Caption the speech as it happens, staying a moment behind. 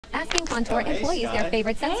Asking Contour employees their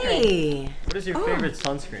favorite sunscreen. Hey. What is your favorite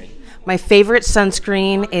sunscreen? My favorite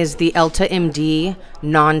sunscreen is the Elta MD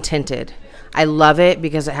non-tinted. I love it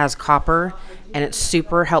because it has copper and it's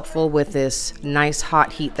super helpful with this nice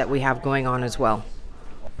hot heat that we have going on as well.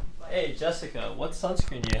 Hey Jessica, what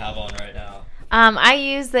sunscreen do you have on right now? I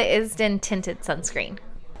use the Isden tinted sunscreen.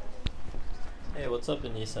 Hey, what's up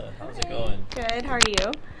Anissa? How's it going? Good, how are you?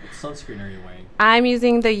 What sunscreen are you wearing? I'm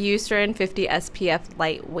using the Eucerin 50 SPF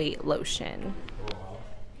lightweight lotion.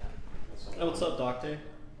 Hey, what's up doctor?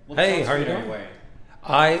 What Hey, how are you sunscreen doing? wearing?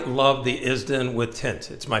 I love the Isden with tint.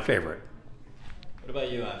 It's my favorite. What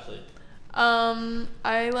about you, Ashley?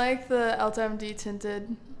 I like the Elta MD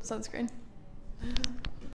tinted sunscreen.